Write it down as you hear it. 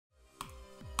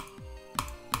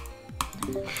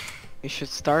You should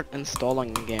start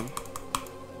installing the game.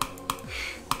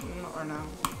 Not right now.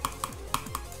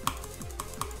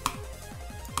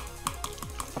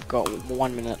 I've got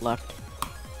 1 minute left.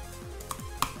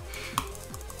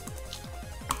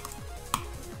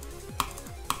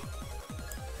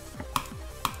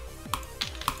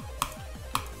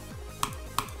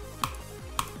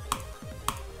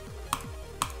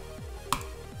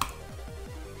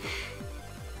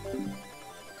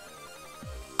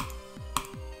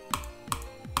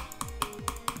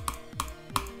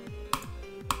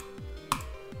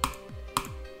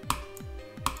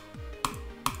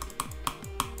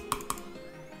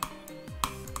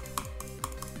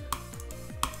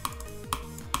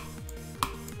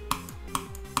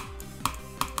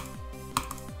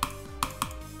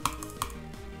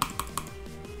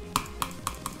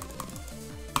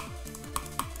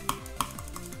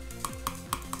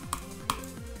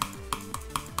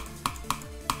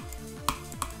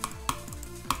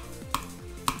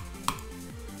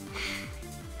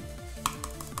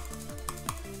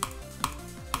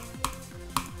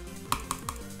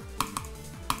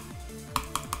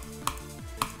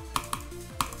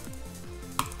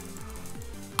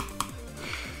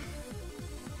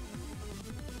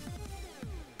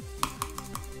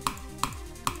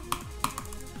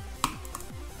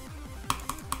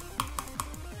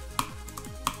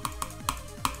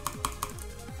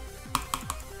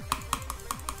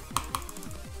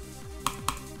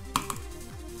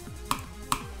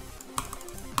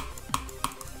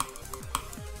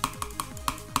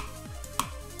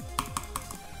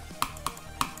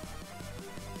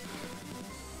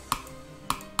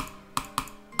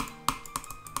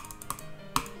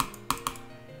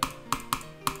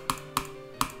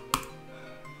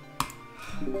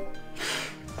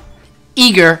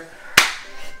 Eager.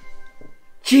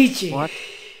 GG. What?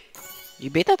 You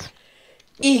beat it?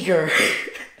 Eager.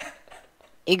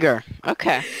 Eager.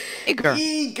 Okay. Eager.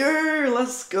 Eager.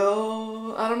 Let's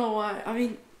go. I don't know why. I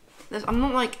mean, I'm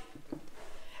not like.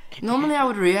 Normally I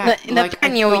would react. Like,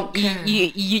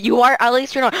 you are, at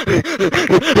least you're not. Oh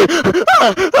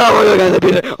my god, guys, I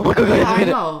beat it. Oh my god, guys, I I beat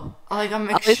it. know. Like I'm.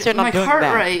 At least you're not my doing heart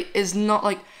bad. rate is not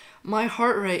like. My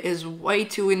heart rate is way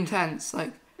too intense.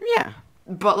 Like. Yeah.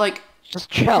 But like. Just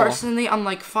chill. Personally, I'm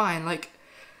like fine. Like.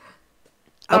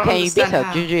 I don't Okay, you beat understand it.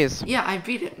 how- GG's. Yeah, I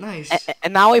beat it. Nice.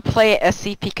 And now we play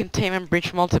SCP Containment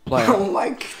Breach multiplayer. Oh my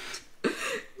god.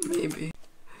 Maybe.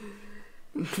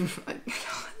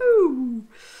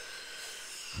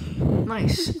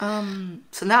 Nice.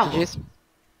 So now what? GG's.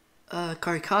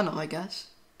 Caricano, I guess.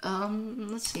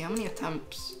 Let's see, how many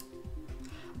attempts?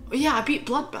 Oh yeah, I beat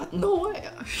Bloodbath. No way.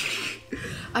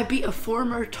 I beat a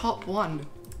former top 1.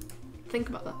 Think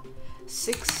about that.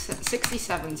 60,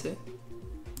 70.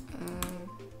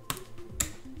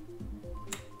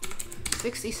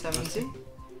 60, 70.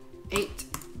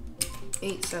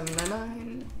 8, 7,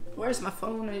 9. Where's my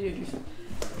phone? I need to do some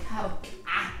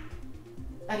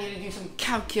I need to do some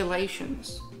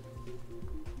calculations.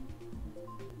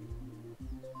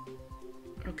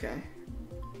 Okay.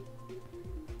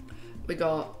 We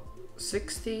got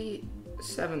 60,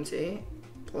 70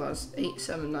 plus 8,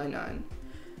 7, 9, 9.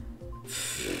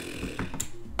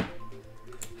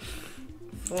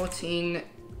 14,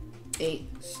 8,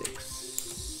 6,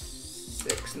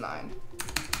 6, 9.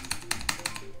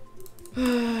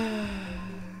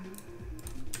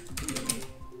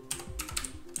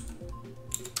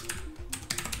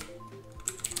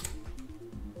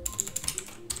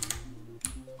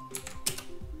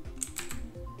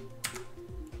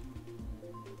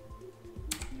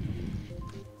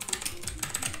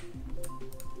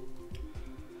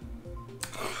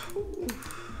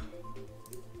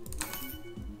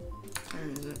 Where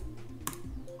is it?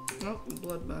 Nope,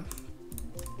 Bloodbath.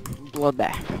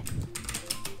 Bloodbath.